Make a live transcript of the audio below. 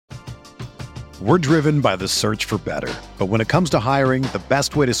We're driven by the search for better. But when it comes to hiring, the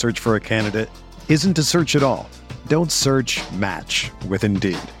best way to search for a candidate isn't to search at all. Don't search, match with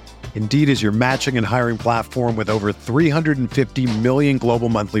Indeed. Indeed is your matching and hiring platform with over 350 million global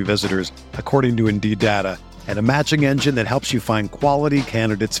monthly visitors, according to Indeed data, and a matching engine that helps you find quality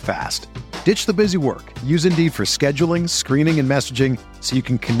candidates fast. Ditch the busy work. Use Indeed for scheduling, screening, and messaging so you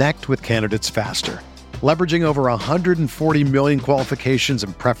can connect with candidates faster. Leveraging over 140 million qualifications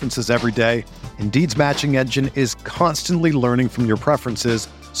and preferences every day, Indeed's matching engine is constantly learning from your preferences,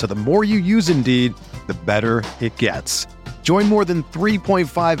 so the more you use Indeed, the better it gets. Join more than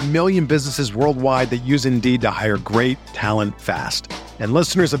 3.5 million businesses worldwide that use Indeed to hire great talent fast. And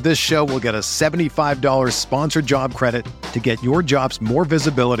listeners of this show will get a $75 sponsored job credit to get your jobs more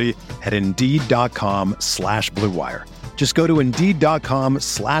visibility at Indeed.com/Blue Wire. Just go to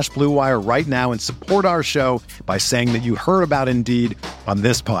Indeed.com/Blue Wire right now and support our show by saying that you heard about Indeed on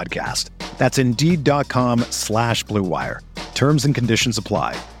this podcast. That's Indeed.com/Blue Wire. Terms and conditions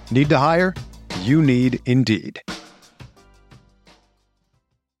apply. Need to hire? You need Indeed.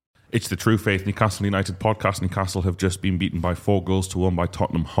 It's the True Faith Newcastle United podcast. Newcastle have just been beaten by 4-1 by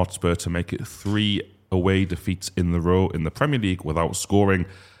Tottenham Hotspur to make it 3 away defeats in the row in the Premier League without scoring.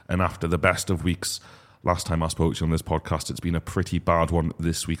 And after the best of weeks, last time I spoke to you on this podcast, it's been a pretty bad one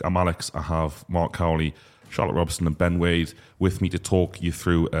this week. I'm Alex. I have Mark Cowley, Charlotte Robson and Ben Wade with me to talk you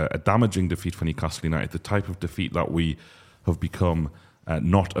through a damaging defeat for Newcastle United, the type of defeat that we have become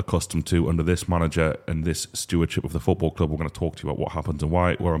not accustomed to under this manager and this stewardship of the football club. We're going to talk to you about what happened and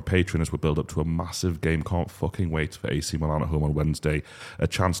why. We're on Patreon as we build up to a massive game. Can't fucking wait for AC Milan at home on Wednesday. A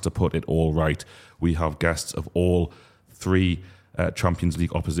chance to put it all right. We have guests of all three Champions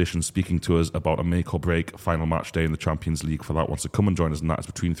League opposition speaking to us about a make or break final match day in the Champions League for that one. So come and join us, and that is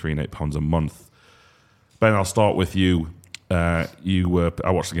between £3 and £8 a month. Ben, I'll start with you. I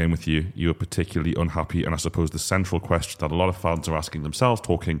watched the game with you. You were particularly unhappy, and I suppose the central question that a lot of fans are asking themselves,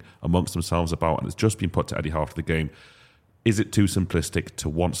 talking amongst themselves about, and it's just been put to Eddie Howe after the game: is it too simplistic to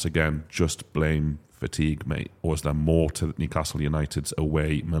once again just blame fatigue, mate, or is there more to Newcastle United's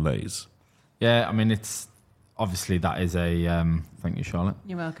away malaise? Yeah, I mean, it's obviously that is a. Thank you, Charlotte.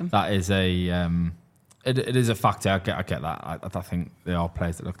 You're welcome. That is a. It is a factor. I get that. I think there are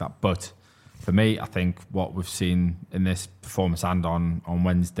players that look at that, but for me, I think what we've seen in this performance and on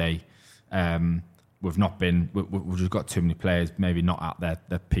Wednesday, we've just got too many players maybe not at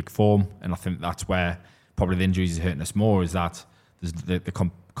their peak form, and I think that's where probably the injuries are hurting us more, is that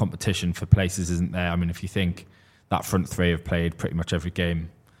the competition for places isn't there. I mean, if you think that front three have played pretty much every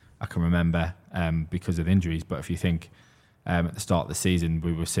game I can remember because of injuries, but if you think at the start of the season,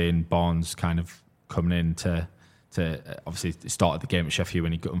 we were seeing Barnes kind of coming in to obviously started the game at Sheffield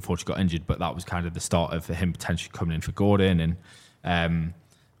when he unfortunately got injured, but that was kind of the start of him potentially coming in for Gordon, and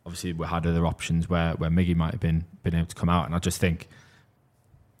obviously we had other options where Miggy might have been able to come out, and I just think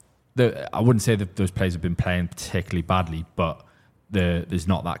I wouldn't say that those players have been playing particularly badly, but there's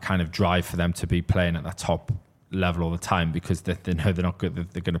not that kind of drive for them to be playing at that top level all the time, because they know they're not good,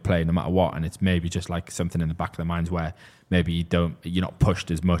 they're going to play no matter what, and it's maybe just like something in the back of their minds where maybe you're not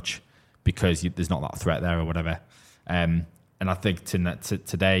pushed as much because there's not that threat there or whatever. And I think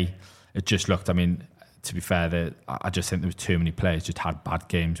today it just looked, I mean, to be fair, I just think there was too many players just had bad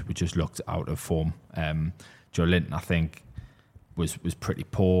games. We just looked out of form. Joe Linton, I think, was pretty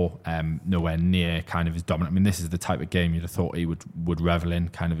poor, nowhere near kind of as dominant. I mean, this is the type of game you'd have thought he would revel in,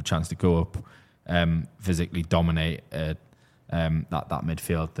 kind of a chance to go up, physically dominate that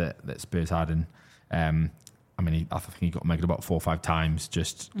midfield that Spurs had. And I mean, I think he got megged about 4 or 5 times,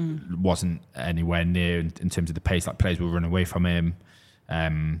 just wasn't anywhere near in terms of the pace. Like, players were running away from him.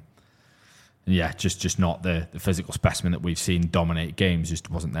 Yeah, just not the physical specimen that we've seen dominate games,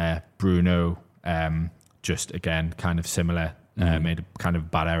 just wasn't there. Bruno, just again, kind of similar, made a kind of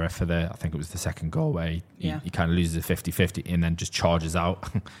bad error for I think it was the second goal where he kind of loses a 50-50 and then just charges out,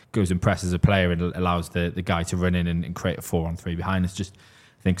 goes and presses a player and allows the guy to run in and create a 4-on-3 behind. It's just,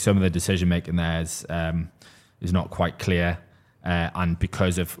 I think some of the decision making there is not quite clear, and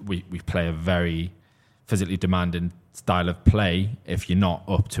because of we play a very physically demanding style of play, if you're not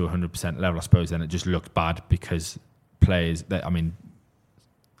up to 100% level, I suppose, then it just looked bad, because players I mean,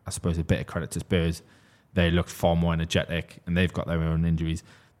 I suppose a bit of credit to Spurs, they looked far more energetic, and they've got their own injuries.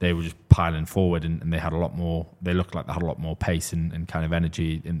 They were just piling forward, and they had a lot more. They looked like they had a lot more pace and kind of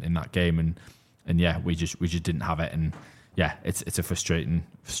energy in that game, and yeah, we just didn't have it, and yeah, it's a frustrating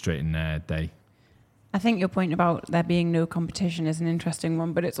day. I think your point about there being no competition is an interesting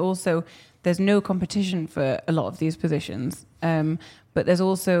one, but it's also, there's no competition for a lot of these positions. But there's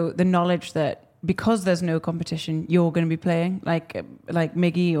also the knowledge that because there's no competition, you're going to be playing like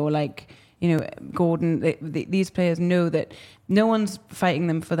Miggy or like, Gordon, these players know that no one's fighting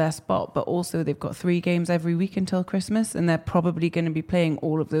them for their spot, but also they've got 3 games every week until Christmas, and they're probably going to be playing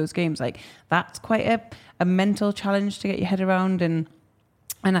all of those games. Like, that's quite a mental challenge to get your head around, and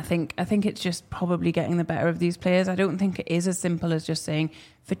I think it's just probably getting the better of these players. I don't think it is as simple as just saying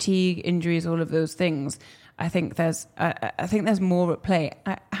fatigue, injuries, all of those things. I think there's more at play.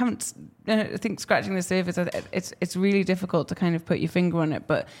 I think scratching the surface, it's really difficult to kind of put your finger on it,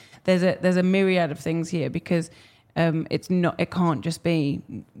 but there's a myriad of things here, because it can't just be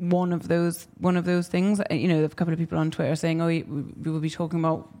one of those things. A couple of people on Twitter are saying, we will be talking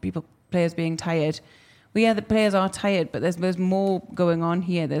about players being tired. Well, yeah, the players are tired, but there's more going on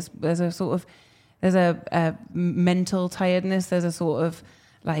here. There's a mental tiredness. There's a sort of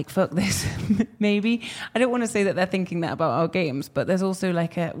like, fuck this, maybe. I don't want to say that they're thinking that about our games, but there's also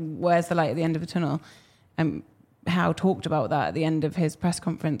like where's the light at the end of the tunnel? Howe talked about that at the end of his press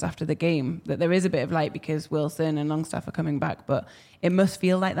conference after the game, that there is a bit of light because Wilson and Longstaff are coming back, but it must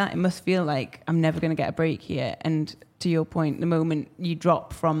feel like that. It must feel like I'm never going to get a break here. And to your point, the moment you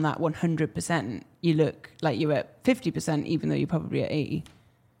drop from that 100%, you look like you're at 50%, even though you're probably at 80%.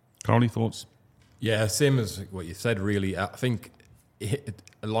 Carly, thoughts? Yeah, same as what you said, really. I think I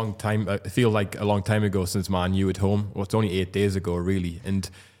feel like a long time ago since Man U at home. Well, it's only 8 days ago, really. And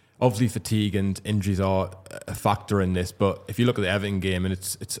obviously fatigue and injuries are a factor in this. But if you look at the Everton game, and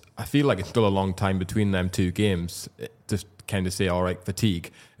it's I feel like it's still a long time between them 2 games to kind of say, all right,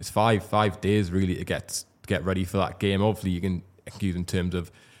 fatigue. It's 5 days really to get ready for that game. Obviously, you can excuse in terms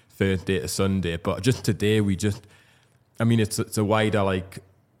of Thursday to Sunday, but just today it's a wider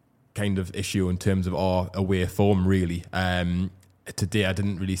kind of issue in terms of our away form, really. Today I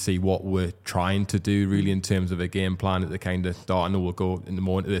didn't really see what we're trying to do really in terms of a game plan at the kind of start. I know we'll go in the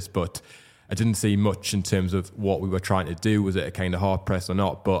more into this, but I didn't see much in terms of what we were trying to do. Was it a kind of hard press or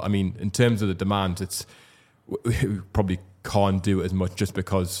not? But I mean, in terms of the demands, we probably can't do it as much just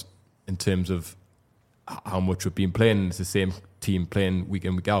because in terms of how much we've been playing. It's the same team playing week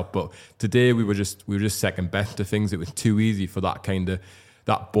in, week out. But today we were just second best to things. It was too easy for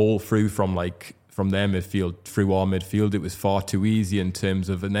that ball through from their midfield through our midfield. It was far too easy in terms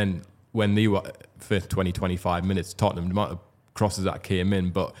of, and then when they were for 20-25 minutes, Tottenham, the amount of crosses that came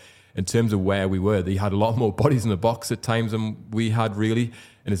in, but in terms of where we were, they had a lot more bodies in the box at times than we had, really.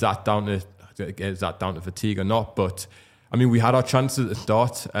 And is that down to fatigue or not? But I mean, we had our chances at the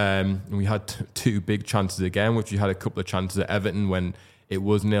start, and we had 2 big chances again, which we had a couple of chances at Everton when it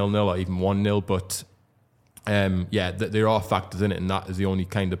was 0-0 or even 1-0, but there are factors in it, and that is the only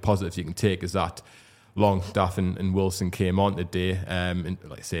kind of positives you can take, is that Longstaff and Wilson came on today, and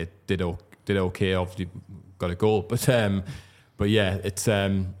like I say, did okay. Obviously, got a goal, but it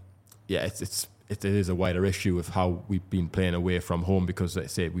is a wider issue of how we've been playing away from home, because like I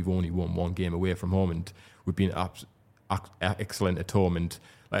say, we've only won 1 game away from home, and we've been excellent at home. And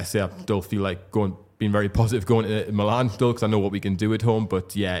like I say, I still feel like being very positive going to Milan still, because I know what we can do at home.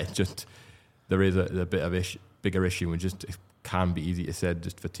 But yeah, it's just. There is a bit of bigger issue, and just it can be easy to say,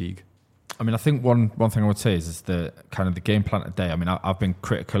 just fatigue. I mean, I think one thing I would say is the kind of the game plan today. I mean, I've been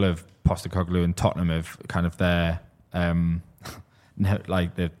critical of Postecoglou and Tottenham of kind of their their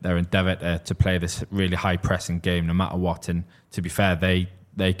endeavour to play this really high pressing game no matter what. And to be fair,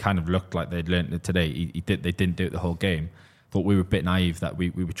 they kind of looked like they'd learnt it today. They didn't do it the whole game. Thought we were a bit naive that we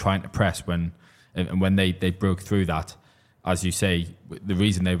were trying to press when they broke through that. As you say, the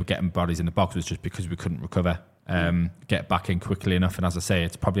reason they were getting bodies in the box was just because we couldn't recover, get back in quickly enough. And as I say,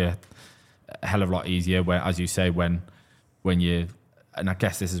 it's probably a hell of a lot easier where, as you say, when you, and I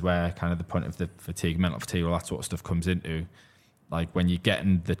guess this is where kind of the point of the fatigue, mental fatigue, all that sort of stuff comes into, like when you're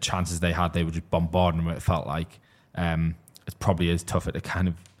getting the chances they had, they were just bombarding where it felt like it probably is tougher to kind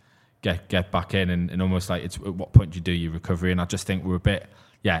of get back in and almost like it's at what point do you do your recovery. And I just think we're a bit...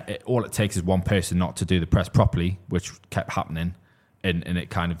 all it takes is one person not to do the press properly, which kept happening, and it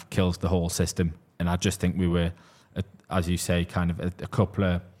kind of kills the whole system. And I just think we were, as you say, kind of a couple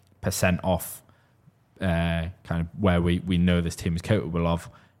of % off kind of where we know this team is capable of.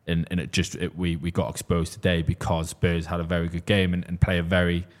 And we got exposed today because Spurs had a very good game and play a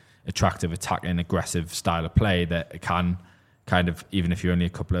very attractive, attacking, aggressive style of play that can kind of, even if you're only a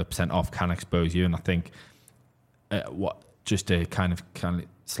couple of % off, can expose you. And I think just to kind of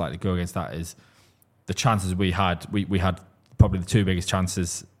slightly go against that is the chances we had. We had probably the 2 biggest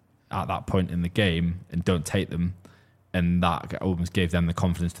chances at that point in the game and don't take them, and that almost gave them the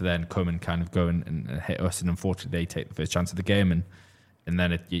confidence to then come and kind of go and hit us. And unfortunately, they take the first chance of the game, and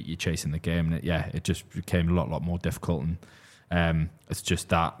then you're chasing the game, and it just became a lot more difficult. And it's just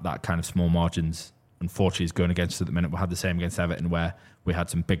that kind of small margins unfortunately is going against us at the minute. We had the same against Everton where we had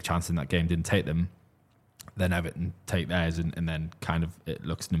some big chances in that game, didn't take them. Then Everton take theirs, and then kind of it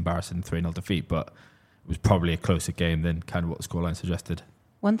looks an embarrassing 3-0 defeat, but it was probably a closer game than kind of what the scoreline suggested.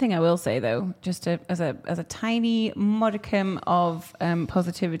 One thing I will say though, just as a tiny modicum of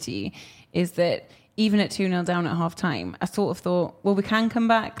positivity, is that even at 2-0 down at half time, I sort of thought, well, we can come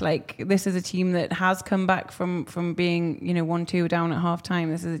back. Like, this is a team that has come back from being, 1-2 down at half time.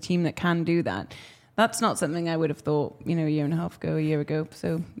 This is a team that can do that. That's not something I would have thought, a year and a half ago, a year ago.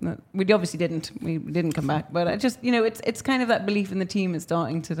 So we obviously didn't. We didn't come back. But I just, it's kind of that belief in the team is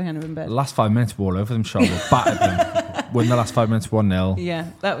starting to kind of embed. The last 5 minutes, we're all over them, Charlotte. Battered them. Win the last 5 minutes 1-0. Yeah,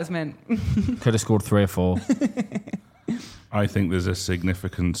 that was meant. Could have scored 3 or 4. I think there's a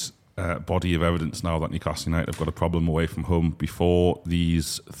significant body of evidence now that Newcastle United have got a problem away from home. Before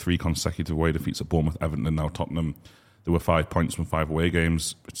these 3 consecutive away defeats at Bournemouth, Everton and now Tottenham, there were 5 points from 5 away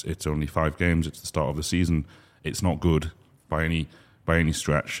games. It's only 5 games. It's the start of the season. It's not good by any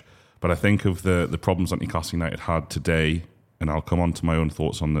stretch. But I think of the problems that Newcastle United had today, and I'll come on to my own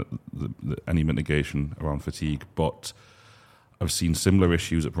thoughts on any mitigation around fatigue, but I've seen similar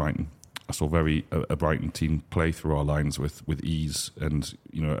issues at Brighton. I saw a Brighton team play through our lines with ease, and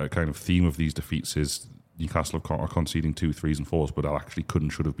a kind of theme of these defeats is Newcastle are conceding 2, 3s and 4s, but actually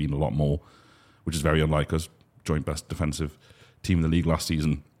should have been a lot more, which is very unlike us. Joint best defensive team in the league last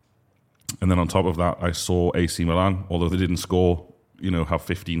season. And then on top of that, I saw AC Milan, although they didn't score, have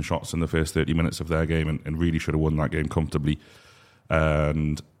 15 shots in the first 30 minutes of their game and really should have won that game comfortably.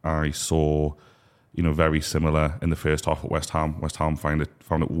 And I saw, very similar in the first half at West Ham. West Ham found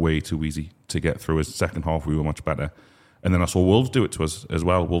it way too easy to get through. As the second half, we were much better. And then I saw Wolves do it to us as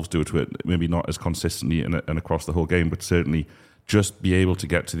well. Wolves do it to it, maybe not as consistently and across the whole game, but certainly just be able to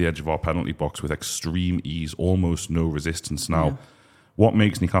get to the edge of our penalty box with extreme ease, almost no resistance. Now, what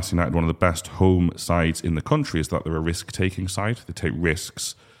makes Newcastle United one of the best home sides in the country is that they're a risk-taking side. They take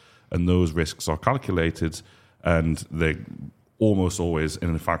risks, and those risks are calculated, and they almost always,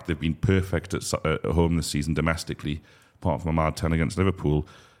 and in fact, they've been perfect at home this season domestically, apart from a mad 10 against Liverpool.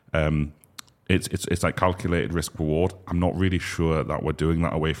 It's like calculated risk-reward. I'm not really sure that we're doing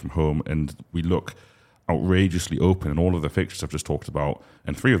that away from home, and we look outrageously open in all of the fixtures I've just talked about,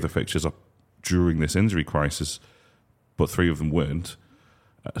 and 3 of the fixtures are during this injury crisis, but 3 of them weren't.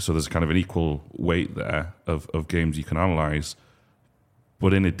 So there's kind of an equal weight there of games you can analyse.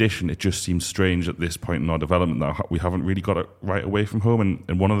 But in addition, it just seems strange at this point in our development that we haven't really got it right away from home.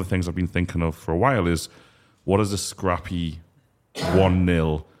 And one of the things I've been thinking of for a while is, what does a scrappy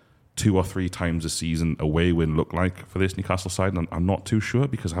 1-0 2 or 3 times a season away win look like for this Newcastle side? And I'm not too sure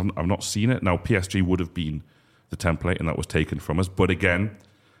because I've not seen it. Now, PSG would have been the template and that was taken from us. But again,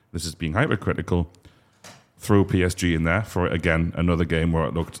 this is being hypercritical. Throw PSG in there for, again, another game where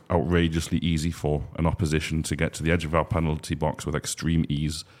it looked outrageously easy for an opposition to get to the edge of our penalty box with extreme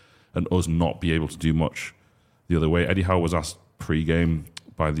ease and us not be able to do much the other way. Eddie Howe was asked pre-game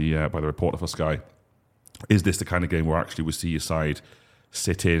by the reporter for Sky, is this the kind of game where actually we see your side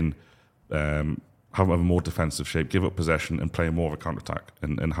sit in, have a more defensive shape, give up possession and play more of a counter-attack?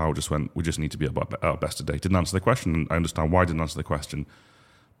 And Howe just went, we just need to be at our best today. Didn't answer the question, and I understand why I didn't answer the question,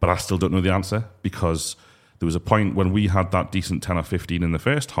 but I still don't know the answer, because there was a point when we had that decent 10 or 15 in the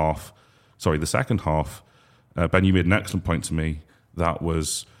second half. Ben, you made an excellent point to me. That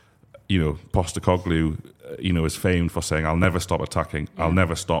was, Postecoglou, is famed for saying, I'll never stop attacking. Yeah.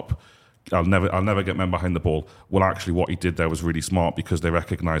 I'll never get men behind the ball. Well, actually, what he did there was really smart, because they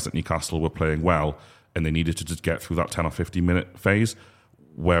recognised that Newcastle were playing well and they needed to just get through that 10 or 15 minute phase.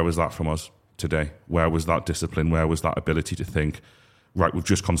 Where was that from us today? Where was that discipline? Where was that ability to think, right, we've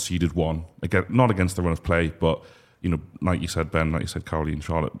just conceded 1. Again, not against the run of play, but, like you said, Ben, like you said, Cowley and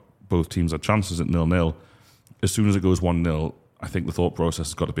Charlotte, both teams had chances at 0-0. As soon as it goes 1-0, I think the thought process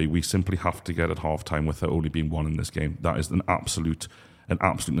has got to be, we simply have to get at half-time with there only being 1 in this game. That is an absolute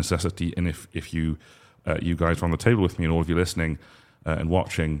necessity. And if you guys are on the table with me, and all of you listening and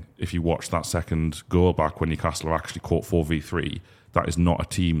watching, if you watch that second goal back when Newcastle are actually caught 4v3, that is not a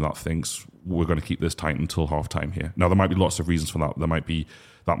team that thinks we're going to keep this tight until half-time here. Now, there might be lots of reasons for that. That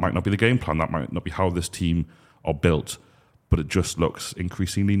might not be the game plan. That might not be how this team are built. But it just looks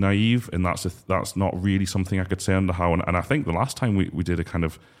increasingly naive, and that's not really something I could say under Howe. And I think the last time we did a kind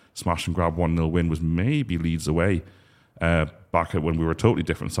of smash and grab 1-0 win was maybe Leeds away, back at when we were a totally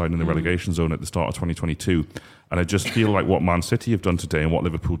different side in the relegation zone at the start of 2022. And I just feel like what Man City have done today and what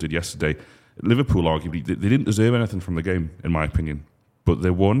Liverpool did yesterday, Liverpool arguably, they didn't deserve anything from the game, in my opinion. But they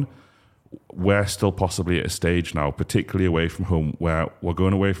won. We're still possibly at a stage now, particularly away from home, where we're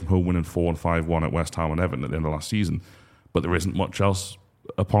going away from home winning 4 and 5-1 at West Ham and Everton at the end of last season. But there isn't much else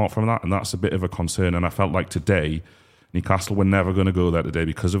apart from that, and that's a bit of a concern. And I felt like today, Newcastle were never going to go there today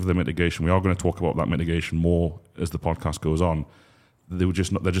because of the mitigation. We are going to talk about that mitigation more as the podcast goes on. They're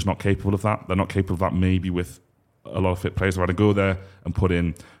just not capable of that. They're not capable of that maybe with a lot of fit players. They're going to go there and put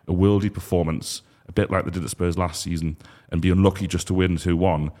in a worldy performance, a bit like they did at Spurs last season, and be unlucky just to win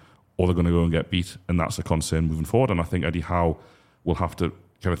 2-1, or they're going to go and get beat, and that's a concern moving forward. And I think Eddie Howe will have to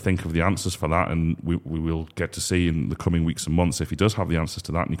kind of think of the answers for that, and we will get to see in the coming weeks and months if he does have the answers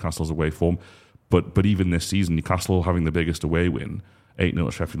to that. Newcastle's away form. But even this season, Newcastle having the biggest away win, 8-0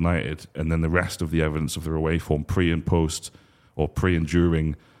 at Sheffield United, and then the rest of the evidence of their away form pre and post, or pre and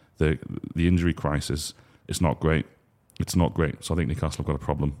during the injury crisis, it's not great. It's not great. So I think Newcastle have got a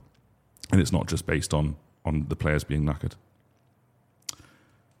problem. And it's not just based on the players being knackered.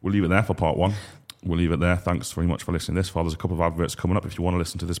 We'll leave it there for part one. We'll leave it there. Thanks very much for listening this far. There's a couple of adverts coming up. If you want to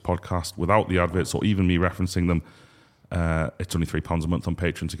listen to this podcast without the adverts or even me referencing them, it's only £3 a month on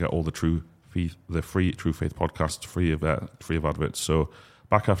Patreon to get all the free True Faith podcasts free of adverts. So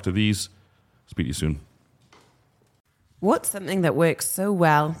back after these. Speak to you soon. What's something that works so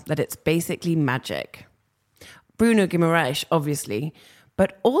well that it's basically magic? Bruno Guimaraes, obviously.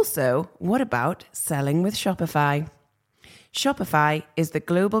 But also, what about selling with Shopify? Shopify is the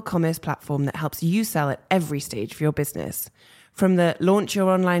global commerce platform that helps you sell at every stage of your business. From the launch your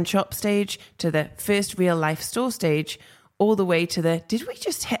online shop stage to the first real life store stage, all the way to the did we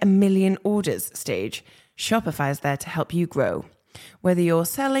just hit 1 million orders stage, Shopify is there to help you grow. Whether you're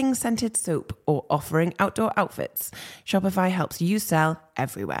selling scented soap or offering outdoor outfits, Shopify helps you sell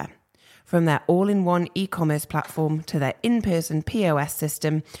everywhere. From their all-in-one e-commerce platform to their in-person POS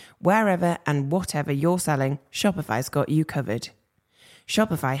system, wherever and whatever you're selling, Shopify's got you covered.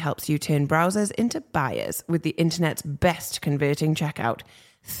 Shopify helps you turn browsers into buyers with the internet's best converting checkout,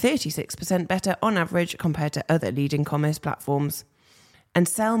 36% better on average compared to other leading commerce platforms. And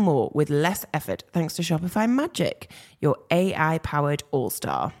sell more with less effort thanks to Shopify Magic, your AI-powered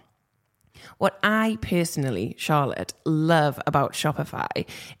all-star. What I personally, Charlotte, love about Shopify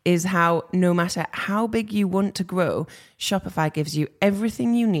is how no matter how big you want to grow, Shopify gives you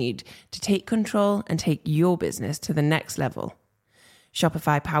everything you need to take control and take your business to the next level.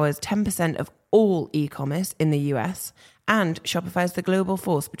 Shopify powers 10% of all e-commerce in the US, and Shopify is the global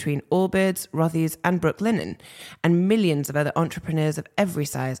force between Allbirds, Rothy's, and Brooklinen, and millions of other entrepreneurs of every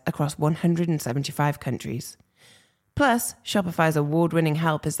size across 175 countries. Plus, Shopify's award-winning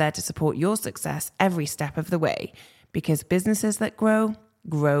help is there to support your success every step of the way, because businesses that grow,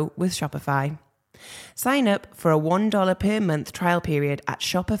 grow with Shopify. Sign up for a $1 per month trial period at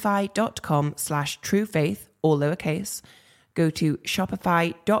shopify.com/truefaith, all lowercase. Go to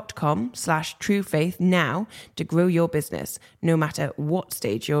shopify.com/truefaith now to grow your business, no matter what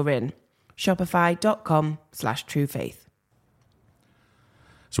stage you're in. Shopify.com/truefaith.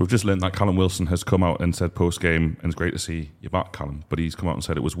 So we've just learned that Callum Wilson has come out and said post-game, and it's great to see you back, Callum, but he's come out and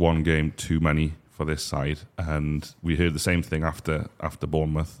said it was one game too many for this side, and we heard the same thing after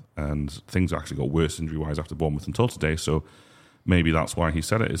Bournemouth, and things actually got worse injury-wise after Bournemouth until today, so maybe that's why he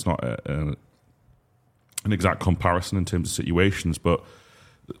said it. It's not an exact comparison in terms of situations, but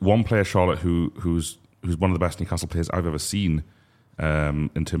one player, Charlotte, who's one of the best Newcastle players I've ever seen,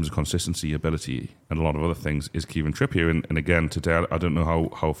 in terms of consistency, ability, and a lot of other things, is Kieran Trippier. And again, today, I don't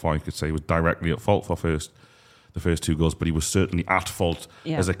know how far you could say he was directly at fault for the first two goals, but he was certainly at fault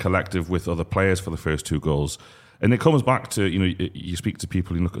as a collective with other players for the first two goals. And it comes back to, you speak to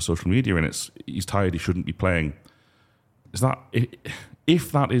people, you look at social media, and he's tired, he shouldn't be playing.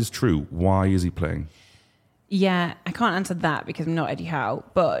 If that is true, why is he playing? Yeah, I can't answer that because I'm not Eddie Howe,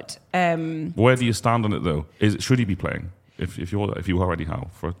 but... Where do you stand on it, though? Should he be playing? If you are Eddie Howe,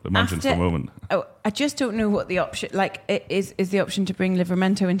 imagine for a moment. Oh, I just don't know what the option is the option to bring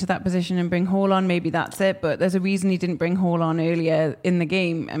Livramento into that position and bring Hall on. Maybe that's it, but there's a reason he didn't bring Hall on earlier in the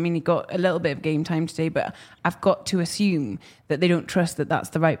game. I mean, he got a little bit of game time today, but I've got to assume that they don't trust that that's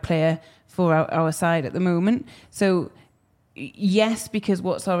the right player for our side at the moment. So yes, because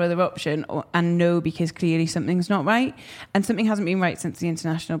what's our other option? And no, because clearly something's not right. And something hasn't been right since the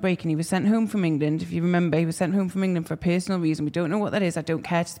international break. And he was sent home from England. If you remember, he was sent home from England for a personal reason. We don't know what that is. I don't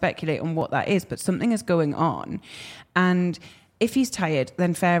care to speculate on what that is, but something is going on. And if he's tired,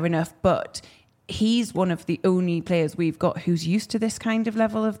 then fair enough. But he's one of the only players we've got who's used to this kind of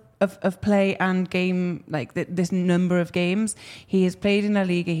level of play and game, like this number of games. He has played in La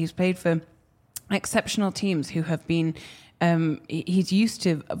Liga. He's played for exceptional teams who have been... he's used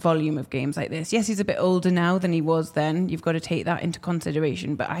to a volume of games like this. Yes, he's a bit older now than he was then. You've got to take that into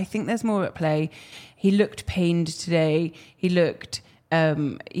consideration. But I think there's more at play. He looked pained today. He looked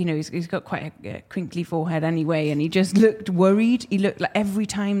He's got quite a crinkly forehead anyway, and he just looked worried. He looked like every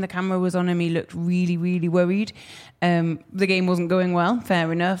time the camera was on him, he looked really, really worried. The game wasn't going well,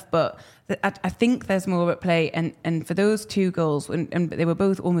 fair enough, but I think there's more at play. And for those 2 goals, and they were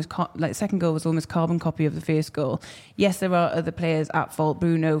both almost second goal was almost carbon copy of the first goal. Yes, there are other players at fault.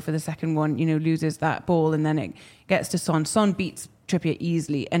 Bruno for the second one, loses that ball, and then it gets to Son. Son beats Trippier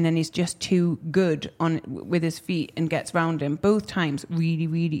easily, and then he's just too good with his feet and gets round him both times really,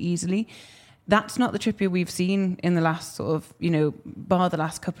 really easily. That's not the Trippier we've seen in the last sort of, bar the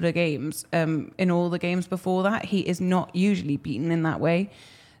last couple of games. In all the games before that, he is not usually beaten in that way.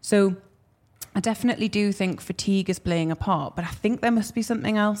 So I definitely do think fatigue is playing a part, but I think there must be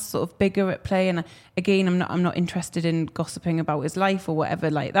something else sort of bigger at play. And again, I'm not interested in gossiping about his life or whatever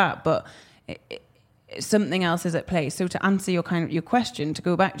like that, but something else is at play. So to answer your question, to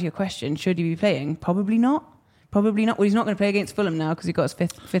go back to your question, should he be playing? Probably not. Well, he's not going to play against Fulham now because he got his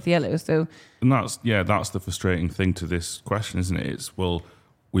fifth yellow. So, and that's the frustrating thing to this question, isn't it?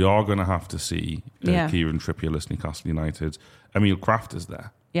 We are going to have to see Kieran Trippier, Newcastle United. Emil Kraft is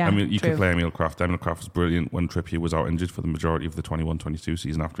there. Yeah, you could play Emil Kraft. Emil Kraft was brilliant when Trippier was out injured for the majority of the 21-22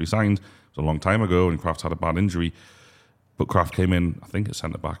 season after he signed. It was a long time ago, and Kraft had a bad injury. But Kraft came in, I think, at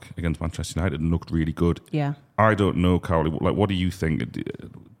centre-back against Manchester United and looked really good. Yeah. I don't know, Cowley. What do you think?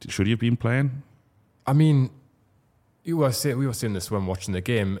 Should he have been playing? I mean, we were saying this when watching the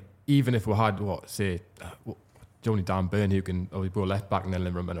game. Even if we had, only Dan Burn who can go left back and then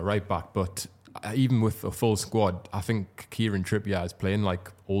Limerick and a right back. But even with a full squad, I think Kieran Trippier is playing like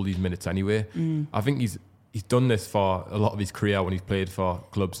all these minutes anyway. I think he's done this for a lot of his career when he's played for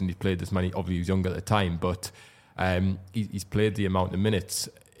clubs and he's played this many. Obviously, he was younger at the time, but he's played the amount of minutes.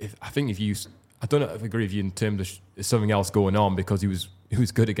 I don't know if I agree with you in terms of something else going on, because he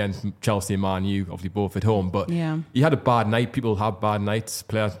was good against Chelsea and Man U, obviously both at home. But he had a bad night. People have bad nights.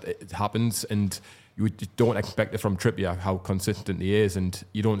 It happens, and you don't expect it from Trippier, how consistent he is, and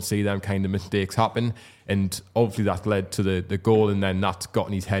you don't see them kind of mistakes happen. And obviously that led to the goal, and then that's got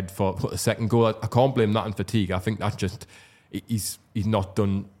in his head for the second goal. I can't blame that on fatigue. I think that's just he's not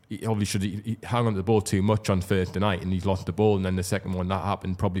done. He obviously he hung on to the ball too much on Thursday night, and he's lost the ball. And then the second one, that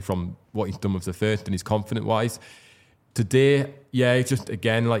happened probably from what he's done with the first, and he's confident-wise. Today, it's just,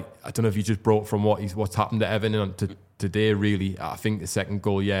 again, I don't know if he just brought from what's happened to Evan and to today, really. I think the second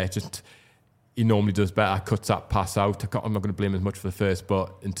goal, just he normally does better, cuts that pass out. I'm not going to blame him as much for the first,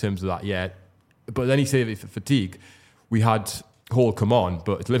 but in terms of that, But then he said for fatigue, we had Hall come on,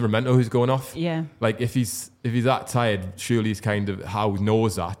 but it's Livramento who's going off. Yeah. If he's that tired, surely he's kind of how he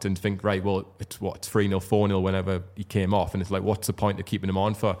knows that and think, right, well, it's 3-0, 4-0 whenever he came off. And it's what's the point of keeping him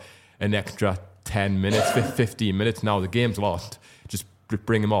on for an extra 10 minutes, 15 minutes? Now the game's lost. Just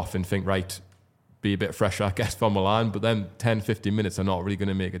bring him off and think, right, be a bit fresher, I guess, for Milan. But then 10, 15 minutes are not really going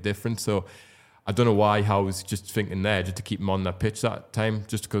to make a difference. So I don't know why Howe was just thinking there just to keep him on that pitch that time,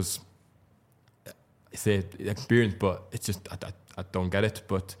 just because I say experience, but it's just I don't get it.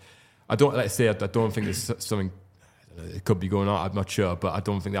 But I don't think there's something. I don't know, it could be going on. I'm not sure, but I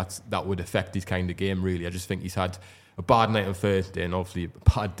don't think that would affect his kind of game really. I just think he's had a bad night on Thursday and obviously a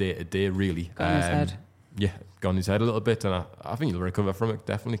bad day today. Really, gone his head. Yeah, gone his head a little bit, and I think he'll recover from it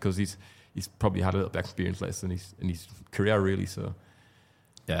definitely, because he's probably had a little bit of experience like this in his career really. So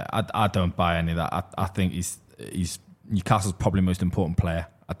yeah, I don't buy any of that. I think he's Newcastle's probably most important player.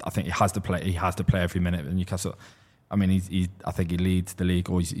 I think he has to play. He has to play every minute in Newcastle. I mean, I think he leads the league,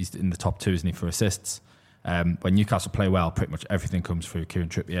 or he's in the top 2, isn't he, for assists? When Newcastle play well, pretty much everything comes through Kieran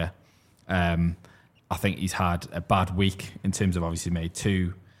Trippier. I think he's had a bad week in terms of obviously made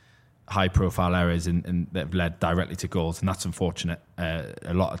 2 high-profile errors and that have led directly to goals, and that's unfortunate.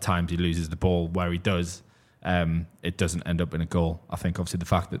 A lot of times he loses the ball where he does. It doesn't end up in a goal. I think obviously the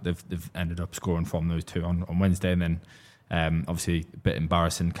fact that they've ended up scoring from those 2 on Wednesday, and then obviously a bit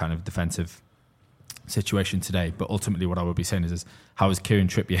embarrassing kind of defensive situation today. But ultimately what I would be saying is how is Kieran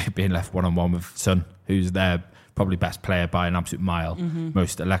Trippier being left one-on-one with Son, who's their probably best player by an absolute mile,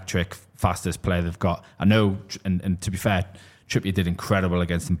 most electric, fastest player they've got. I know, and to be fair, Trippier did incredible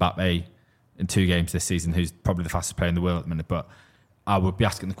against Mbappe in 2 games this season, who's probably the fastest player in the world at the minute. But I would be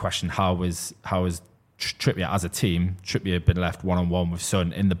asking the question, how is Trippier as a team, Trippier been left one-on-one with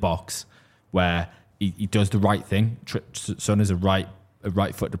Son in the box where he does the right thing. Son is a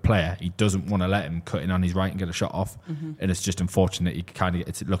right-footed player. He doesn't want to let him cut in on his right and get a shot off. And it's just unfortunate.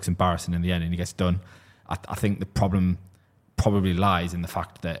 It looks embarrassing in the end and he gets done. I think the problem probably lies in the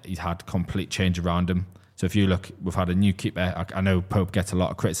fact that he's had complete change around him. So if you look, we've had a new keeper. I know Pope gets a lot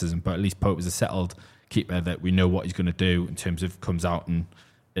of criticism, but at least Pope is a settled keeper that we know what he's going to do in terms of comes out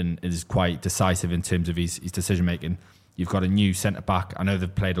and is quite decisive in terms of his decision making. You've got a new centre-back. I know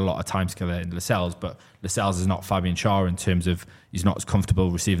they've played a lot of time together in Lascelles, but Lascelles is not Fabian Schär in terms of he's not as comfortable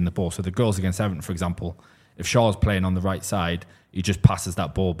receiving the ball. So the goals against Everton, for example, if Schär's playing on the right side, he just passes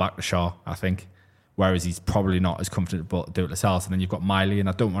that ball back to Schär, I think. Whereas he's probably not as comfortable to do it Lascelles. And then you've got Miley, and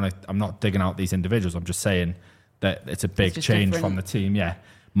I'm not digging out these individuals. I'm just saying that it's a big change from the team. Yeah,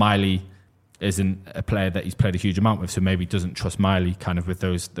 Miley isn't a player that he's played a huge amount with, so maybe he doesn't trust Miley kind of with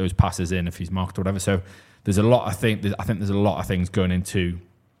those passes in if he's marked or whatever. So there's a lot. I think there's a lot of things going into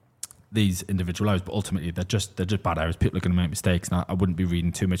these individual errors, but ultimately they're just bad errors. People are going to make mistakes, and I wouldn't be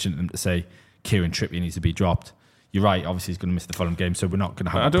reading too much into them to say Kieran Trippier needs to be dropped. You're right. Obviously, he's going to miss the Fulham game, so we're not going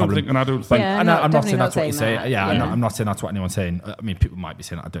to have. I don't think. I'm not saying that's what you say. I'm not saying that's what anyone's saying. I mean, people might be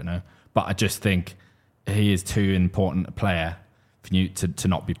saying that. I don't know, but I just think he is too important a player for you to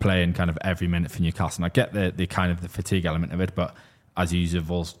not be playing kind of every minute for Newcastle. And I get the kind of the fatigue element of it, but as you have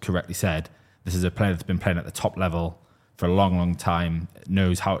all correctly said, this is a player that's been playing at the top level for a long, long time,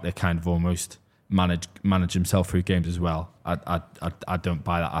 knows how to kind of almost manage himself through games as well. I don't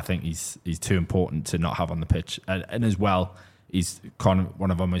buy that. I think he's too important to not have on the pitch. And as well, he's kind of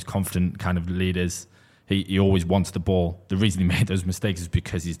one of our most confident kind of leaders. He always wants the ball. The reason he made those mistakes is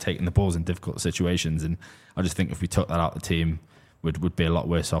because he's taking the balls in difficult situations. And I just think if we took that out of the team, would be a lot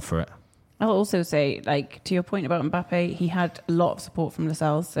worse off for it. I'll also say, like, to your point about Mbappe, he had a lot of support from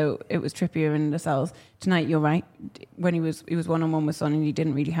Lascelles, so it was Trippier and Lascelles. Tonight, you're right. When he was one-on-one with Son and he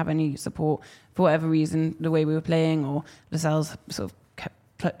didn't really have any support for whatever reason, the way we were playing, or Lascelles sort of kept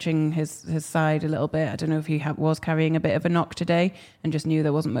clutching his side a little bit. I don't know if he was carrying a bit of a knock today and just knew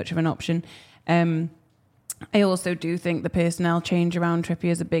there wasn't much of an option. I also do think the personnel change around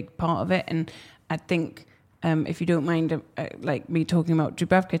Trippier is a big part of it, and I think... if you don't mind, like me talking about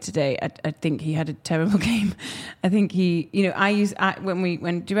Dubravka today, I think he had a terrible game. I think he,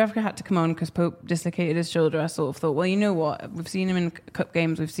 when Dubravka had to come on because Pope dislocated his shoulder, I sort of thought, well, you know what? We've seen him in cup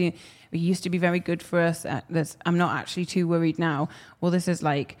games. He used to be very good for us at this. I'm not actually too worried now. Well, this is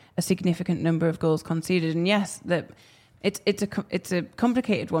like a significant number of goals conceded, and yes, it's a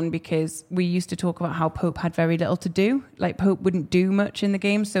complicated one because we used to talk about how Pope had very little to do. Like Pope wouldn't do much in the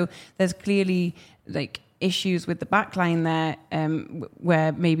game, so there's clearly like issues with the back line there,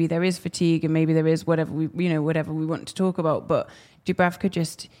 where maybe there is fatigue and maybe there is whatever we want to talk about. But Dubravka,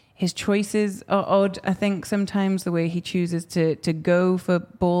 just his choices are odd. I think sometimes the way he chooses to go for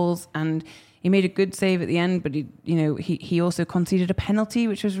balls, and he made a good save at the end, but he also conceded a penalty,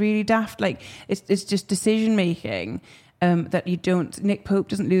 which was really daft. Like it's just decision making. That you don't. Nick Pope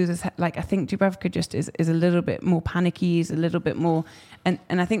doesn't lose his head. Like I think Dubravka just is a little bit more panicky. He's a little bit more, and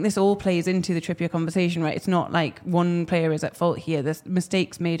I think this all plays into the Trippier conversation, right? It's not like one player is at fault here. There's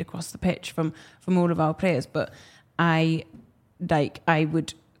mistakes made across the pitch from all of our players, but I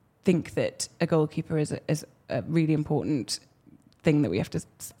would think that a goalkeeper is a really important thing that we have to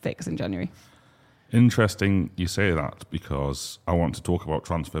fix in January. Interesting you say that, because I want to talk about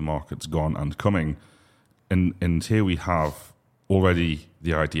transfer markets gone and coming. And here we have already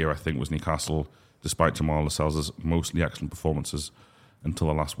the idea, I think, was Newcastle, despite Jamal Lascelles' mostly excellent performances until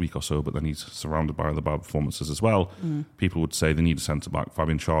the last week or so, but then he's surrounded by other bad performances as well. People would say they need a centre-back.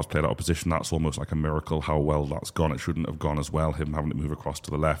 Fabian Schär's played out of position. That's almost like a miracle how well that's gone. It shouldn't have gone as well, him having to move across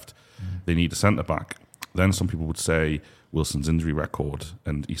to the left. They need a centre-back. Then some people would say Wilson's injury record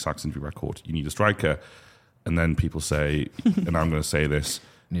and Isak's injury record, you need a striker. And then people say, and I'm going to say this,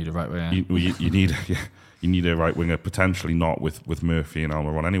 need a right winger. You need a right winger, potentially not with Murphy and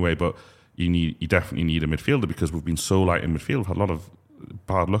Almiron anyway, but you definitely need a midfielder, because we've been so light in midfield. We've had a lot of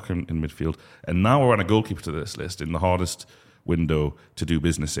bad luck in midfield, and now we're on a goalkeeper to this list in the hardest window to do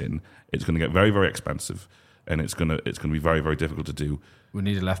business in. It's going to get very, very expensive, and it's going to be very, very difficult to do. We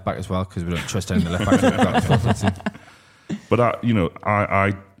need a left back as well, because we don't trust any of the left backs. But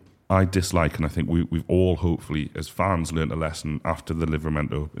I dislike, and I think we've all hopefully as fans learned a lesson after the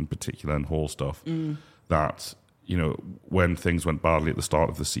Livramento in particular and Hall stuff, that when things went badly at the start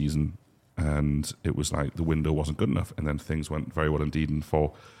of the season and it was like the window wasn't good enough, and then things went very well indeed, and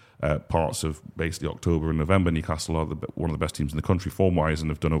for parts of basically October and November, Newcastle are one of the best teams in the country form-wise and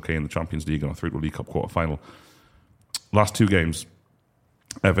have done okay in the Champions League and are through to the League Cup quarter-final. Last two games,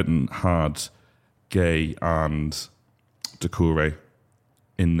 Everton had Gay and Doucouré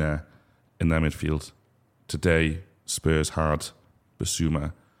in their midfield. Today, Spurs had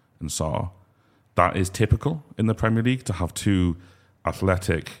Basuma and Sarr. That is typical in the Premier League, to have two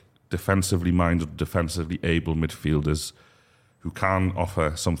athletic, defensively minded, defensively able midfielders who can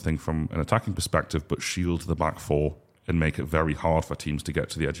offer something from an attacking perspective but shield the back four and make it very hard for teams to get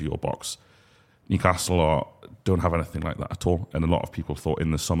to the edge of your box. Newcastle don't have anything like that at all, and a lot of people thought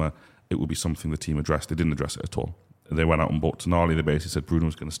in the summer it would be something the team addressed. They didn't address it at all. they went out and bought Tonali. They basically said Bruno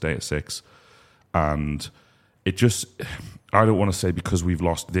was going to stay at 6. And it just, I don't want to say because we've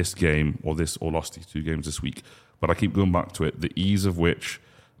lost this game or lost these 2 games this week, but I keep going back to it. The ease of which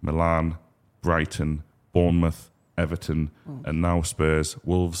Milan, Brighton, Bournemouth, Everton, and now Spurs,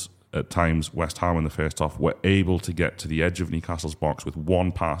 Wolves at times, West Ham in the first half, were able to get to the edge of Newcastle's box with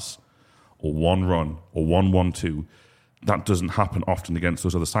one pass or one run or 1-1-2. That doesn't happen often against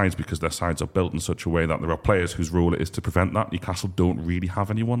those other sides because their sides are built in such a way that there are players whose role it is to prevent that. Newcastle don't really have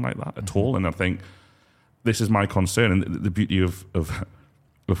anyone like that at all. And I think this is my concern. And the beauty of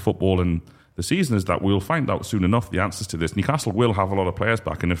football and the season is that we'll find out soon enough the answers to this. Newcastle will have a lot of players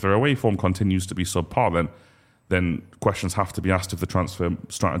back. And if their away form continues to be subpar, then questions have to be asked of the transfer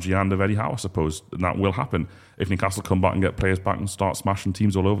strategy and of Eddie Howe, I suppose. And that will happen. If Newcastle come back and get players back and start smashing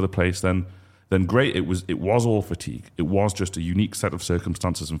teams all over the place, then great. It was all fatigue. It was just a unique set of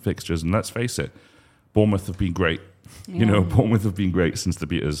circumstances and fixtures. And let's face it, Bournemouth have been great. Yeah. Bournemouth have been great since the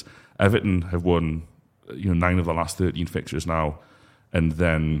beaters. Everton have won 9 of the last 13 fixtures now. And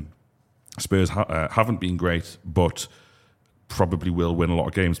then Spurs haven't been great, but probably will win a lot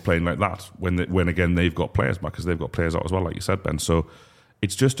of games playing like that when again they've got players back, because they've got players out as well, like you said, Ben. So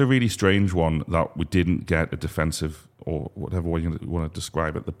it's just a really strange one that we didn't get a defensive, or whatever way you want to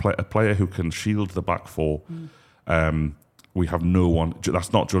describe it, a player who can shield the back four. We have no one.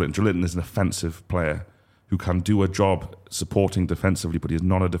 That's not Joelinton. Joelinton is an offensive player who can do a job supporting defensively, but he's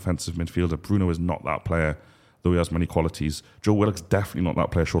not a defensive midfielder. Bruno is not that player, though he has many qualities. Joe Willock's definitely not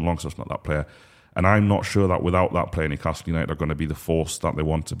that player. Sean Longstaff's not that player. And I'm not sure that without that player, Newcastle United are going to be the force that they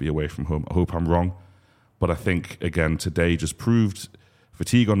want to be away from home. I hope I'm wrong. But I think, again, today just proved,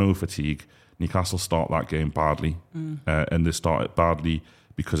 fatigue or no fatigue, Newcastle start that game badly. And they start it badly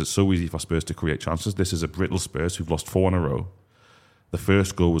because it's so easy for Spurs to create chances. This is a brittle Spurs who've lost 4 in a row. The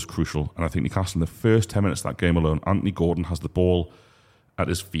first goal was crucial. And I think Newcastle, in the first 10 minutes of that game alone, Anthony Gordon has the ball at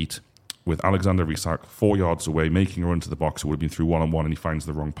his feet with Alexander Isak 4 yards away, making a run to the box. It would have been through 1-on-1 and he finds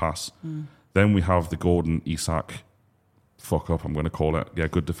the wrong pass. Then we have the Gordon, Isak, fuck up, I'm going to call it. Yeah,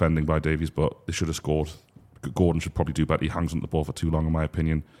 good defending by Davies, but they should have scored. Gordon should probably do better. He hangs on the ball for too long, in my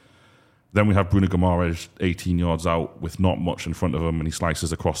opinion. Then we have Bruno Guimaraes 18 yards out with not much in front of him, and he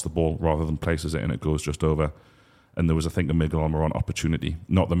slices across the ball rather than places it and it goes just over. And there was, I think, a Miguel Almiron opportunity.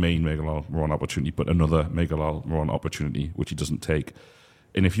 Not the main Miguel Almiron opportunity, but another Miguel Almiron opportunity, which he doesn't take.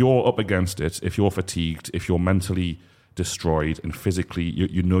 And if you're up against it, if you're fatigued, if you're mentally destroyed and physically,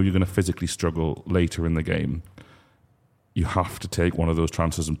 you know you're going to physically struggle later in the game, you have to take one of those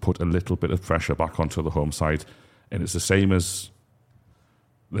chances and put a little bit of pressure back onto the home side. And it's the same as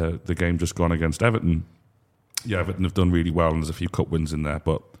the game just gone against Everton. Yeah, Everton have done really well and there's a few cup wins in there,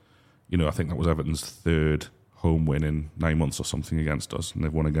 but I think that was Everton's 3rd home win in 9 months or something against us, and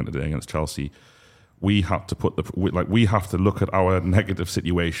they've won again today against Chelsea. We have to we have to look at our negative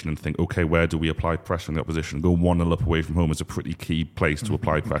situation and think, okay, where do we apply pressure on the opposition? Go 1-0 up away from home is a pretty key place to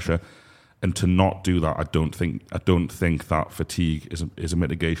apply pressure, and to not do that, I don't think that fatigue is a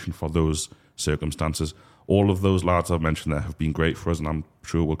mitigation for those circumstances. All of those lads I've mentioned there have been great for us, and I'm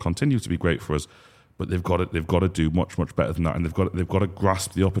sure will continue to be great for us. But they've got to do much better than that, and they've got to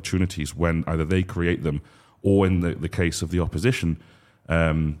grasp the opportunities when either they create them, or in the case of the opposition,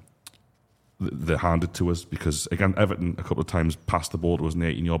 they're handed to us. Because again, Everton a couple of times passed the ball to us in the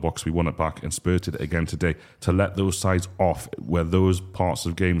 18-yard box, we won it back, and Spurs did it again today. To let those sides off where those parts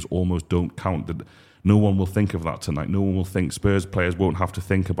of games almost don't count, that no one will think of that tonight. No one will think. Spurs players won't have to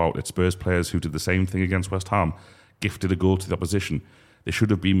think about it. Spurs players who did the same thing against West Ham, gifted a goal to the opposition. They should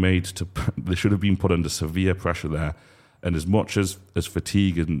have been put under severe pressure there. And as much as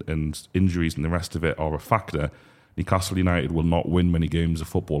fatigue and injuries and the rest of it are a factor, Newcastle United will not win many games of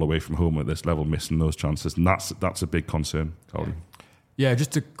football away from home at this level, missing those chances, and that's a big concern, Cody. Yeah,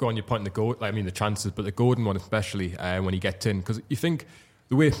 just to go on your point, the chances, but the Gordon one especially, when he gets in, because you think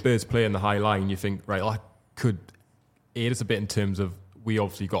the way Spurs play in the high line, you think, right, that could aid us a bit in terms of, we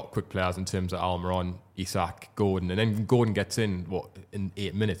obviously got quick players in terms of Almiron, Isak, Gordon, and then Gordon gets in in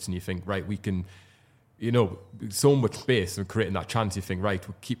 8 minutes, and you think, right, we can, so much space and creating that chance. You think, right,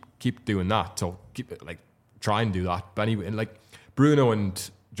 we'll keep doing that, or try and do that. But anyway, and Bruno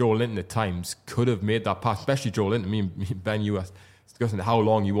and Joelinton at times could have made that pass, especially Joelinton. Me and Ben, you were discussing how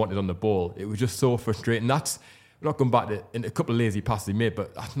long you wanted on the ball. It was just so frustrating. We're not going back to in a couple of lazy passes he made,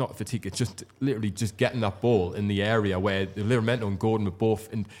 but that's not fatigue. It's just literally just getting that ball in the area where Livramento and Gordon were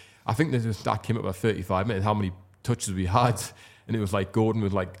both. And I think that came up at 35 minutes, how many touches we had. And it was Gordon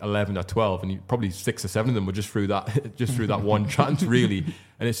was 11 or 12, and probably 6 or 7 of them were just through that one chance, really.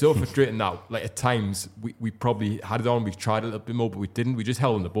 And it's so frustrating now. At times, we probably had it on, we tried a little bit more, but we didn't. We just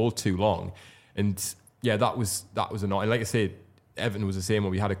held on the ball too long. And yeah, that was annoying. Like I said, Everton was the same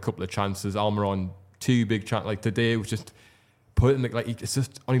when we had a couple of chances. Almiron, 2 big chances. Like today, it was just put in it's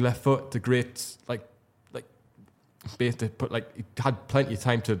just on your left foot. The great basically put he had plenty of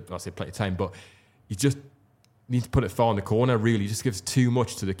time to. I say plenty of time, but he just needs to put it far in the corner. Really, he just gives too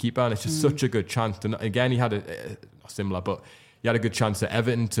much to the keeper, and it's just such a good chance. And again, he had not similar, but he had a good chance at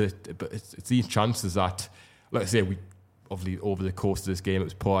Everton. But it's these chances that, like I say, we obviously over the course of this game, it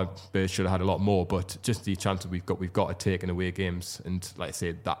was poor. Spurs should have had a lot more, but just the chances we've got to take in away games, and like I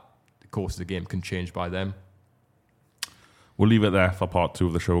say, that the course of the game can change by them. We'll leave it there for part 2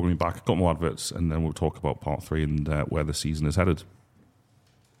 of the show. We're going to be back. I've got more adverts, and then we'll talk about part 3 and where the season is headed.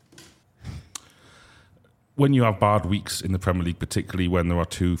 When you have bad weeks in the Premier League, particularly when there are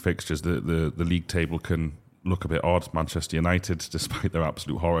 2 fixtures, the league table can look a bit odd. Manchester United, despite their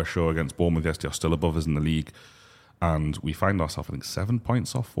absolute horror show against Bournemouth yesterday, are still above us in the league. And we find ourselves, I think, 7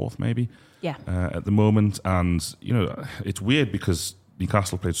 points off 4th, maybe, at the moment. And, it's weird because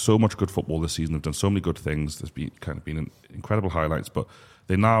Newcastle played so much good football this season. They've done so many good things. There's been incredible highlights. But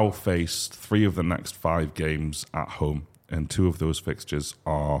they now face 3 of the next 5 games at home. And 2 of those fixtures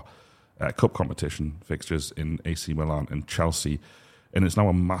are cup competition fixtures in AC Milan and Chelsea. And it's now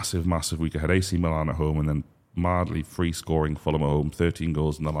a massive, massive week ahead. AC Milan at home and then madly free-scoring Fulham at home. 13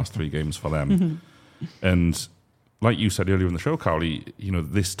 goals in the last 3 games for them. And like you said earlier in the show, Cowley,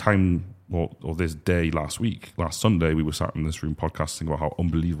 this time or this day last Sunday, we were sat in this room podcasting about how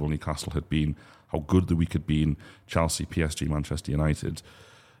unbelievable Newcastle had been, how good the week had been, Chelsea, PSG, Manchester United.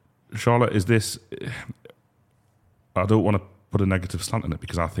 Charlotte, is this... I don't want to put a negative slant in it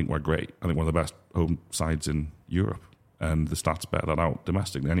because I think we're great. I think one of the best home sides in Europe, and the stats bear that out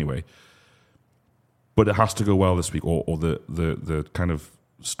domestically anyway. But it has to go well this week, or the kind of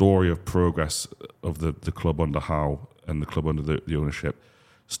story of progress of the club under Howe and the club under the ownership,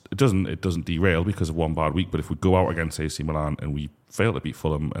 it doesn't derail because of one bad week. But if we go out against AC Milan and we fail to beat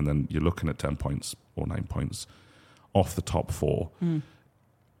Fulham, and then you're looking at 10 points or 9 points off the top 4,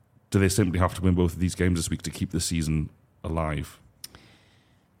 do they simply have to win both of these games this week to keep the season alive?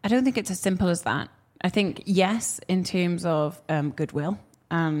 I don't think it's as simple as that. I think, yes, in terms of goodwill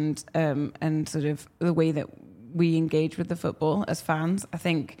and sort of the way that we engage with the football as fans. I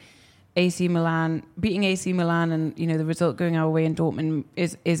think beating AC Milan and the result going our way in Dortmund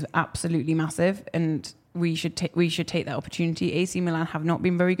is absolutely massive, and we should take that opportunity. AC Milan have not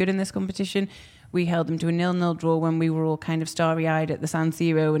been very good in this competition. We held them to a 0-0 draw when we were all kind of starry-eyed at the San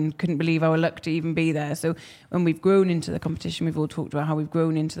Siro and couldn't believe our luck to even be there. So when we've grown into the competition, we've all talked about how we've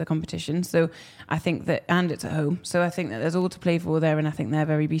grown into the competition. So I think that, and it's at home. So I think that there's all to play for there, and I think they're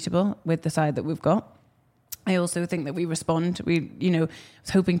very beatable with the side that we've got. I also think that we respond. I was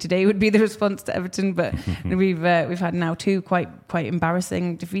hoping today would be the response to Everton, but we've had now 2 quite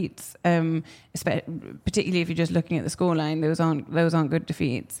embarrassing defeats. Particularly if you're just looking at the scoreline, those aren't good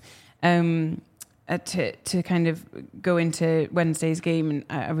defeats. To kind of go into Wednesday's game, and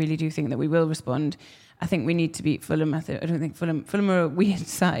I really do think that we will respond. I think we need to beat Fulham. I don't think Fulham are a weird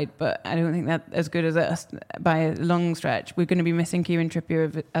side, but I don't think they're as good as us by a long stretch. We're going to be missing Kieran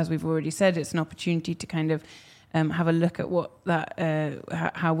Trippier, as we've already said. It's an opportunity to kind of have a look at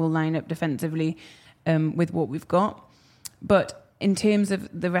how we'll line up defensively with what we've got. But in terms of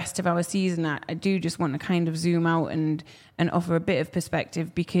the rest of our season, I do just want to kind of zoom out and offer a bit of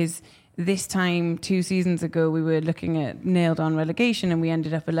perspective, because this time 2 seasons ago we were looking at nailed on relegation and we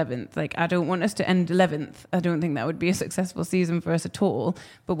ended up 11th. I don't want us to end 11th. I don't think that would be a successful season for us at all.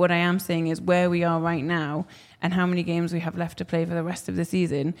 But what I am saying is where we are right now and how many games we have left to play for the rest of the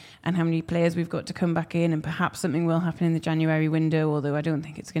season and how many players we've got to come back in, and perhaps something will happen in the January window, although I don't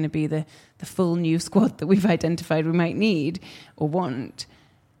think it's going to be the full new squad that we've identified we might need or want.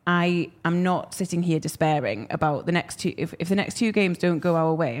 I am not sitting here despairing about the next 2. If the next 2 games don't go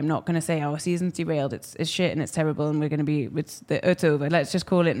our way, I'm not going to say our season's derailed, it's shit and it's terrible and we're going to be it's over. Let's just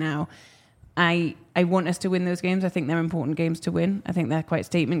call it now. I want us to win those games. I think they're important games to win. I think they're quite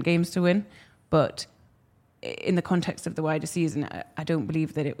statement games to win. But in the context of the wider season, I don't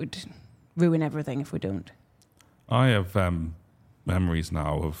believe that it would ruin everything if we don't. I have memories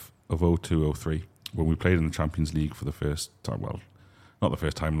now of 02-03 when we played in the Champions League for the first time. Well, not the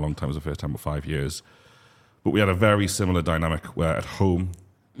first time in a long time, it was the first time in 5 years. But we had a very similar dynamic where at home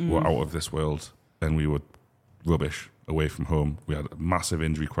we're out of this world and we were rubbish away from home. We had a massive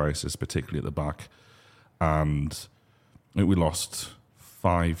injury crisis, particularly at the back. And I think we lost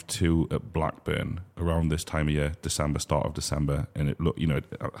 5-2 at Blackburn around this time of year, start of December. And it looked,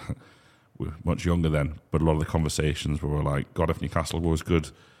 we're much younger then, but a lot of the conversations were like, God, if Newcastle were as good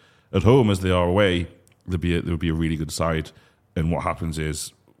at home as they are away, there would be a really good side. And what happens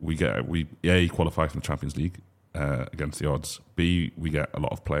is we qualify for the Champions League against the odds. B, we get a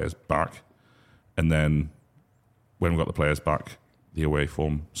lot of players back, and then when we got the players back, the away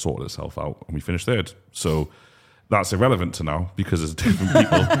form sorted itself out, and we finished third. So that's irrelevant to now because there's different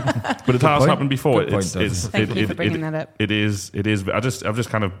people. But it has happened before. Thank you for bringing that up. It is. I've just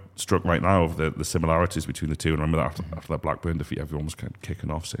kind of struck right now of the similarities between the two. And I remember that after that Blackburn defeat, everyone was kind of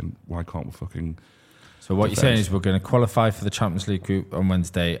kicking off saying, "Why can't we fucking?" So what you're saying is we're going to qualify for the Champions League group on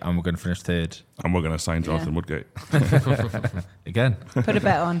Wednesday, and we're going to finish third, and we're going to sign Jonathan Woodgate again. Put a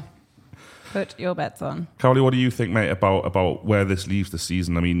bet on. Put your bets on. Cowley, what do you think, mate, about where this leaves the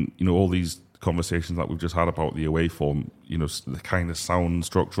season? I mean, all these conversations that we've just had about the away form, they kind of sound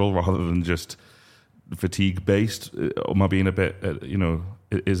structural rather than just fatigue based. Am I being a bit,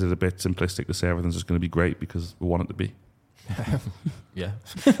 is it a bit simplistic to say everything's just going to be great because we want it to be? Yeah.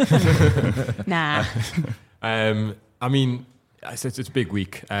 Nah. I mean, it's a big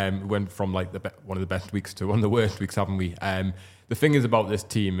week. We went from like one of the best weeks to one of the worst weeks, haven't we? The thing is about this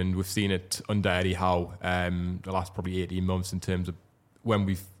team, and we've seen it under Eddie Howe the last probably 18 months in terms of when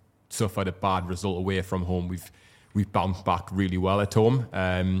we've suffered a bad result away from home, we've bounced back really well at home.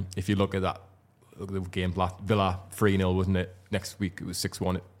 If you look at the game last Villa 3-0, wasn't it? Next week it was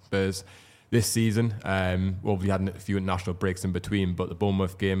 6-1 at Spurs. This season, we had a few international breaks in between, but the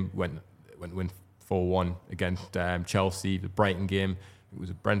Bournemouth game went 4-1 against Chelsea. The Brighton game, it was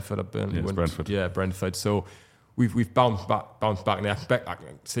at Brentford at Burnley. Yeah, Brentford. Yeah, Brentford. So we've bounced back, and I expect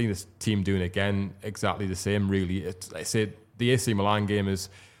seeing this team doing again exactly the same. Really, I say the AC Milan game is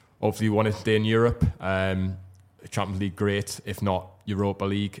obviously one day in Europe. Champions League, great, if not Europa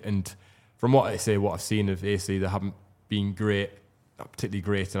League. And from what I've seen of AC, they haven't been great, not particularly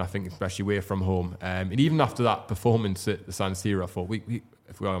great, and I think especially away from home. And even after that performance at the San Siro, I thought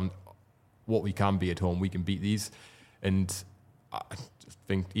if we're on what we can be at home, we can beat these. And I just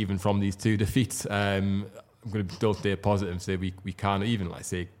think even from these two defeats, I'm going to still stay positive and say we can even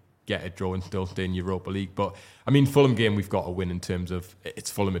get a draw and still stay in Europa League. But I mean, Fulham game we've got to win in terms of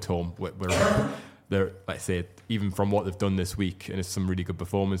it's Fulham at home. They're even from what they've done this week, and it's some really good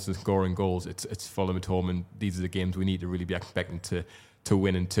performances and scoring goals. It's Fulham at home, and these are the games we need to really be expecting to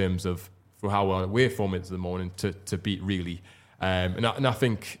win in terms of for how our away form is at the moment to beat really. And I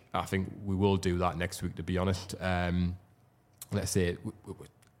think we will do that next week. To be honest,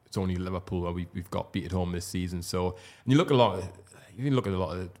 it's only Liverpool where we've got beat at home this season. So and you look at a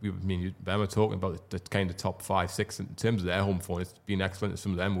lot of Ben were talking about the kind of top 5-6 in terms of their home form. It's been excellent.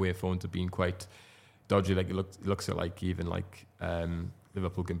 Some of them away forms have been quite dodgy. It looks at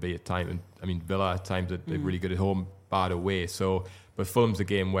Liverpool can be at times. And I mean Villa at times they're really good at home, bad away. So, but Fulham's a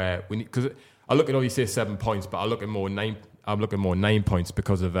game where we need, because I look at all you say 7 points, but I look at more 9. I'm looking more 9 points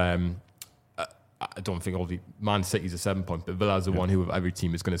because of I don't think all the Man City's a 7 point, but Villa's the one who of every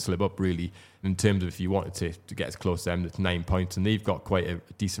team is going to slip up really in terms of if you wanted to get as close to them, it's 9 points, and they've got quite a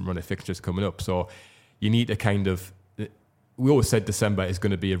decent run of fixtures coming up. So you need to we always said December is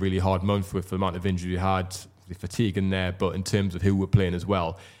going to be a really hard month with the amount of injury we had, the fatigue in there, but in terms of who we're playing as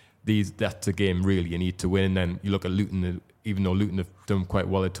well, that's a game really you need to win. And then you look at Luton, even though Luton have done quite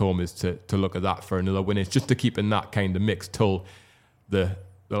well at home, is to look at that for another win. It's just to keep in that kind of mix till the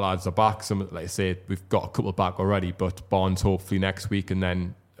lads are back. Some, like I say, we've got a couple back already, but Barnes hopefully next week, and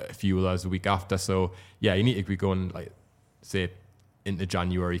then a few others the week after. So yeah, you need to be going into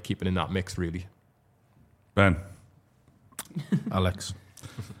January, keeping in that mix really. Ben, Alex,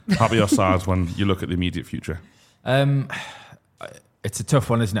 happy or sad when you look at the immediate future? It's a tough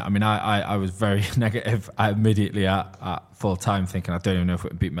one, isn't it? I mean, I was very negative immediately at full time, thinking I don't even know if we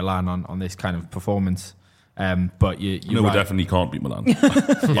can beat Milan on this kind of performance. But we definitely can't beat Milan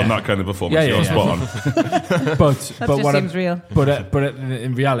on that kind of performance. You're spot on. That seems real. But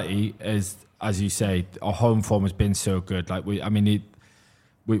in reality, as you say, our home form has been so good.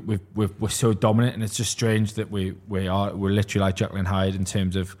 We're so dominant, and it's just strange that we're literally like Jekyll and Hyde in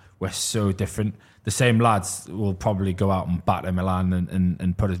terms of we're so different. The same lads will probably go out and batter Milan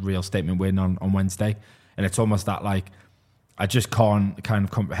and put a real statement win on Wednesday, and it's almost that I just can't kind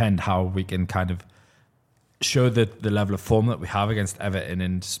of comprehend how we can kind of show the level of form that we have against Everton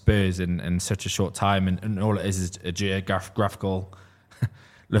and Spurs in such a short time, and all it is a geographical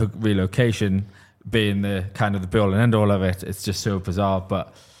relocation being the kind of the be-all and end-all of it. It's just so bizarre.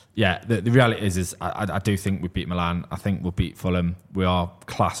 But yeah, the reality is I do think we beat Milan. I think we'll beat Fulham. We are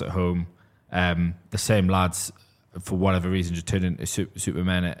class at home. The same lads, for whatever reason, just turn into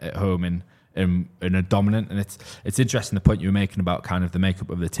supermen at home and are dominant. And it's interesting the point you were making about kind of the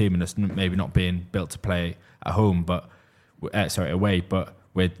makeup of the team and us maybe not being built to play at home, but away. But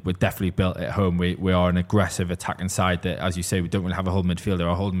we're definitely built at home. We are an aggressive attacking side that, as you say, we don't really have a holding midfielder.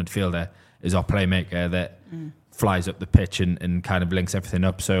 Our holding midfielder is our playmaker that flies up the pitch and kind of links everything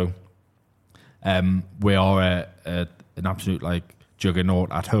up. So we are an absolute like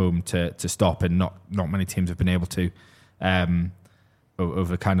juggernaut at home to stop, and not many teams have been able to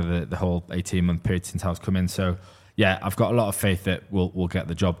over kind of the whole 18-month period since I've come in. So yeah, I've got a lot of faith that we'll get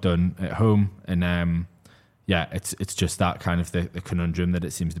the job done at home, and it's just that kind of the conundrum that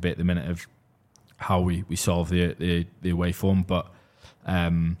it seems to be at the minute of how we solve the away form. But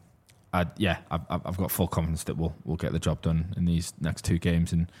I've got full confidence that we'll get the job done in these next 2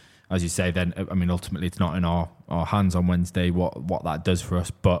 games. And as you say, then I mean, ultimately it's not in our hands on Wednesday what that does for us.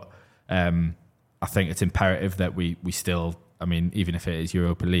 But I think it's imperative that we still, I mean, even if it is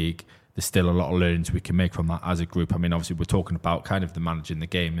Europa League, there's still a lot of learnings we can make from that as a group. I mean, obviously we're talking about kind of the managing the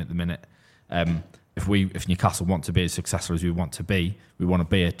game at the minute. If Newcastle want to be as successful as we want to be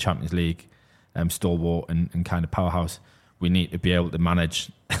a Champions League stalwart and kind of powerhouse, we need to be able to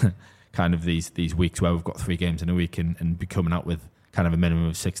manage kind of these weeks where we've got 3 games in a week and be coming out with kind of a minimum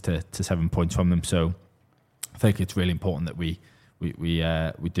of 6 to 7 points from them. So I think it's really important that we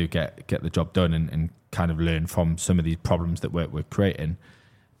do get the job done and kind of learn from some of these problems that we're creating.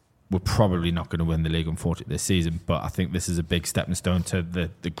 We're probably not going to win the league, unfortunately, this season, but I think this is a big stepping stone to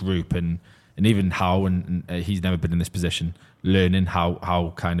the group and even how, and he's never been in this position, learning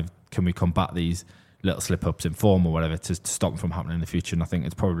how kind of can we combat these little slip-ups in form or whatever to stop them from happening in the future. And I think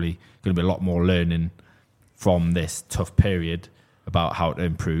it's probably going to be a lot more learning from this tough period about how to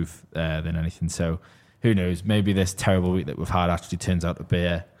improve than anything. So who knows, maybe this terrible week that we've had actually turns out to be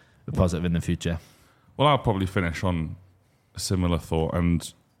a positive in the future. Well, I'll probably finish on a similar thought.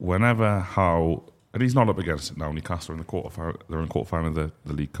 And and he's not up against it now. Newcastle are in the quarterfinal. They're in quarterfinal of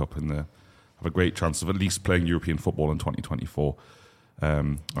the League Cup, and they have a great chance of at least playing European football in 2024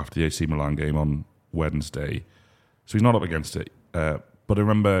 after the AC Milan game on Wednesday. So he's not up against it. But I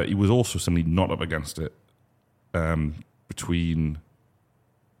remember he was also simply not up against it between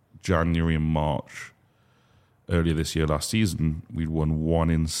January and March earlier this year. Last season, we'd won 1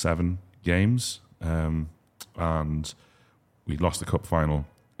 in 7 games, and we lost the cup final.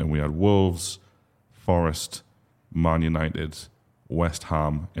 And we had Wolves, Forest, Man United, West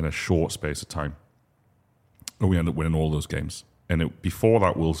Ham in a short space of time. And we ended up winning all those games. And before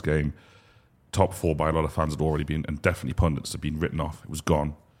that Wolves game, top 4 by a lot of fans had already been, and definitely pundits had been written off. It was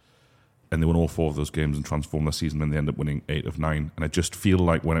gone. And they won all 4 of those games and transformed their season, and they ended up winning 8 of 9. And I just feel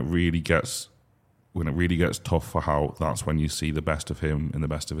like when it really gets tough for Howe, that's when you see the best of him and the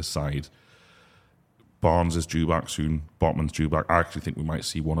best of his side. Barnes is due back soon. Botman's due back. I actually think we might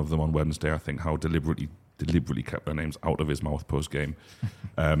see one of them on Wednesday. I think Howe deliberately kept their names out of his mouth post-game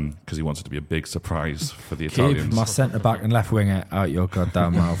because he wants it to be a big surprise for the Italians. Keep my centre-back and left winger out your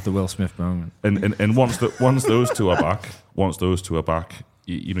goddamn mouth, the Will Smith moment. And once those two are back,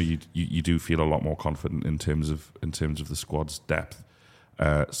 you do feel a lot more confident in terms of the squad's depth.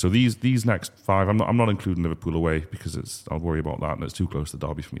 So these next 5, I'm not including Liverpool away because I'll worry about that, and it's too close to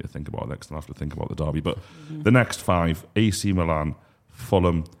Derby for me to think about next, and I have to think about the Derby. But the next 5: AC Milan,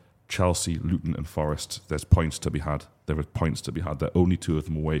 Fulham, Chelsea, Luton, and Forest. There's points to be had. There are points to be had. There are only 2 of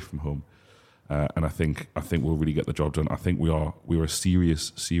them away from home, and I think we'll really get the job done. I think we're a serious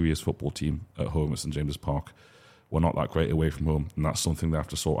football team at home at St James's Park. We're not that great away from home, and that's something they have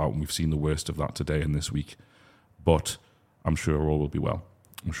to sort out. And we've seen the worst of that today and this week, but I'm sure all will be well.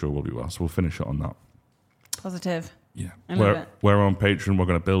 So we'll finish it on that. Positive. Yeah. We're on Patreon. We're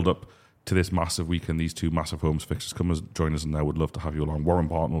going to build up to this massive week and these 2 massive homes fixtures. Come join us, and I would love to have you along. Warren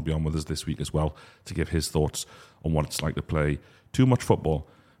Barton will be on with us this week as well to give his thoughts on what it's like to play too much football,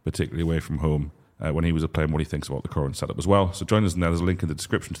 particularly away from home, when he was a player, and what he thinks about the current setup as well. So join us in there. There's a link in the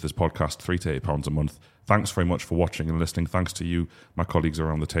description to this podcast, £3 to £8 a month. Thanks very much for watching and listening. Thanks to you, my colleagues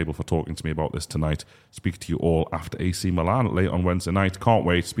around the table, for talking to me about this tonight. Speak to you all after AC Milan late on Wednesday night. Can't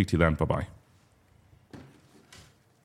wait. Speak to you then. Bye-bye.